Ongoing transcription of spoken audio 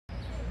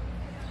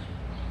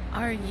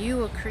Are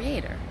you a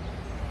creator?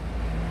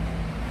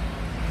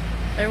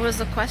 There was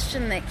a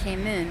question that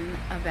came in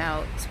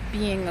about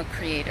being a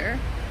creator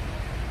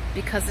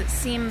because it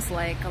seems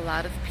like a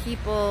lot of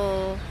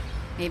people,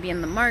 maybe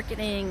in the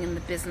marketing and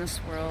the business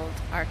world,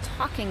 are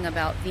talking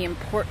about the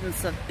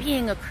importance of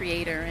being a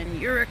creator,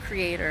 and you're a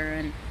creator,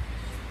 and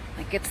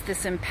like it's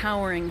this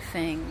empowering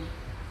thing.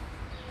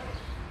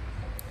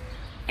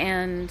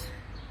 And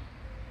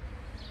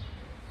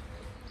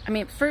I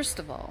mean, first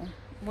of all,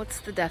 what's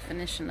the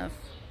definition of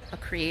a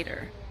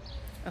creator?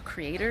 A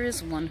creator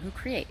is one who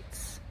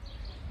creates.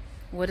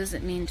 What does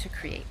it mean to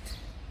create?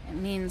 It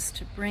means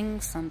to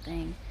bring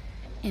something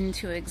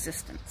into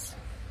existence.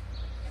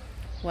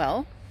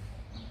 Well,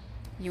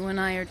 you and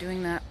I are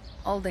doing that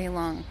all day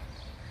long.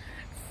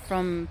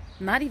 From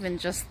not even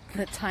just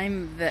the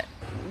time that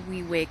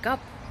we wake up,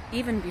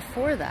 even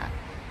before that,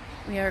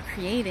 we are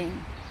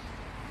creating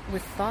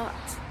with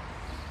thought.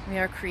 We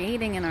are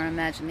creating in our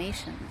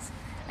imaginations.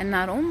 And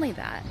not only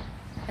that,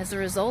 as a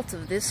result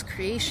of this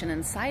creation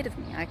inside of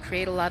me, I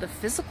create a lot of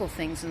physical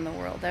things in the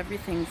world.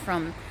 Everything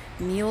from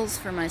meals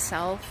for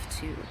myself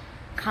to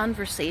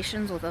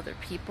conversations with other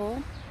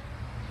people.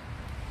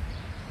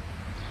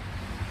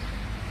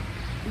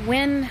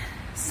 When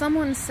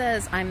someone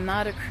says I'm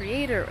not a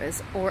creator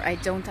or I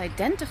don't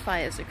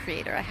identify as a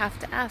creator, I have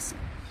to ask,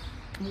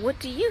 what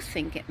do you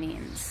think it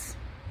means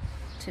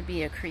to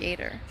be a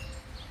creator?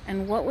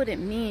 And what would it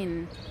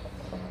mean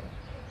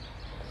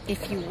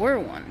if you were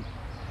one?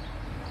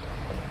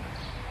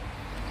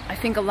 I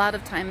think a lot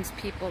of times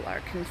people are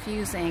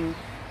confusing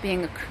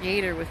being a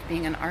creator with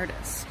being an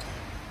artist.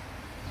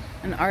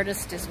 An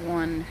artist is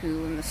one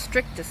who, in the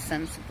strictest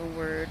sense of the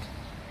word,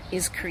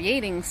 is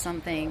creating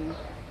something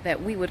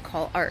that we would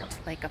call art,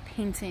 like a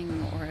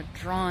painting or a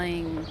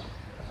drawing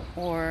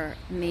or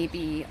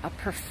maybe a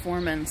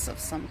performance of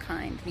some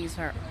kind. These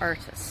are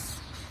artists.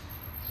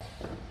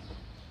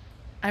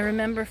 I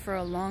remember for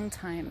a long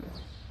time,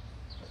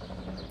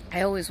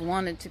 I always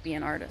wanted to be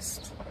an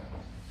artist.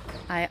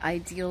 I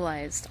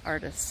idealized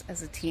artists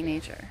as a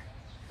teenager.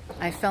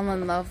 I fell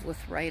in love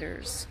with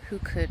writers who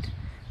could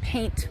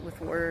paint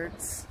with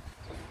words.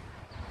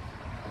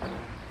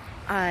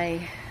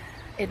 I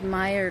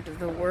admired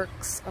the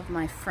works of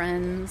my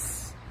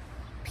friends,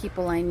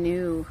 people I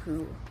knew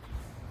who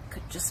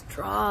could just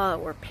draw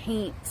or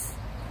paint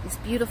these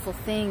beautiful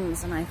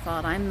things, and I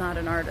thought, I'm not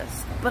an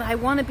artist, but I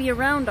want to be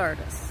around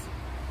artists.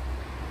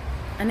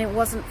 And it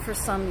wasn't for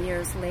some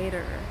years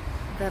later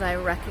that I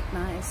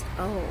recognized,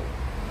 oh,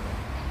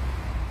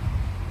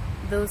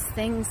 those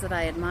things that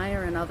I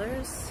admire in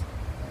others,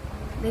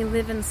 they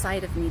live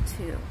inside of me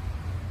too.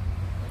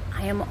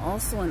 I am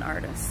also an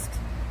artist.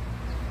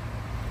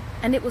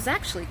 And it was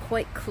actually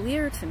quite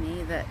clear to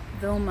me that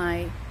though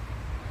my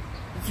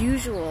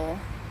usual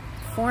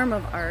form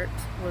of art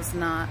was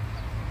not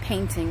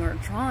painting or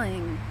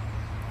drawing,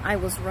 I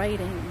was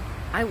writing,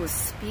 I was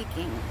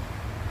speaking,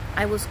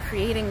 I was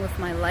creating with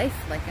my life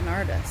like an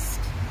artist.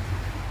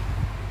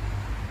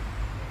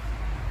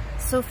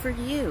 So for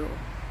you,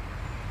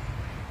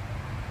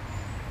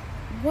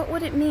 what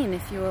would it mean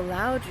if you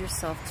allowed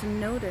yourself to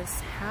notice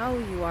how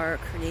you are a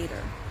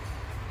creator?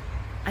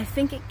 I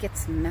think it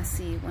gets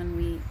messy when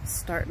we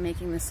start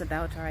making this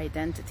about our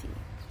identity.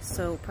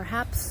 So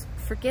perhaps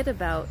forget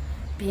about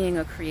being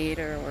a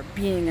creator or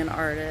being an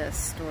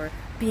artist or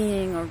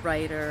being a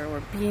writer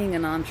or being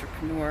an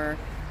entrepreneur.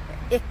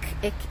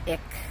 Ick,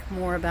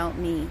 more about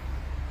me.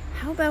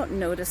 How about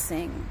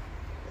noticing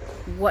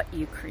what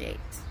you create?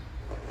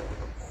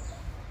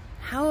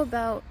 How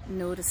about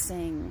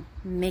noticing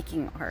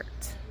making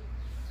art?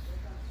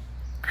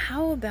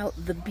 How about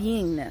the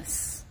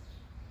beingness,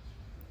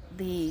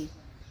 the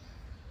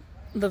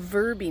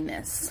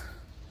verbiness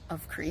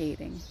of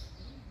creating?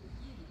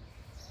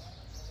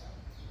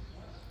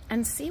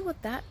 And see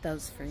what that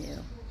does for you.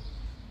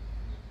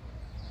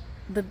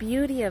 The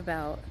beauty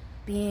about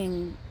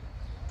being,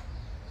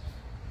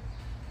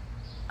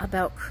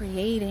 about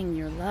creating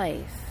your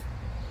life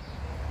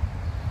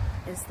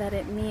is that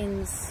it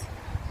means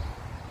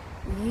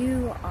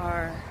you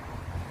are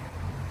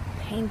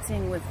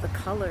painting with the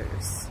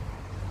colors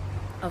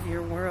of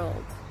your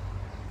world.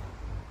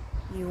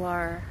 You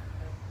are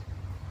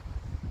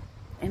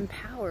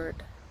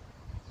empowered.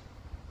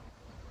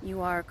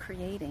 You are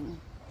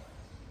creating.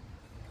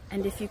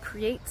 And if you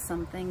create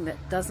something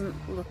that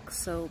doesn't look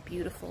so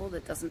beautiful,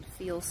 that doesn't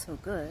feel so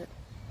good,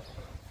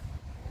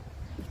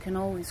 you can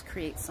always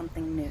create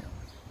something new.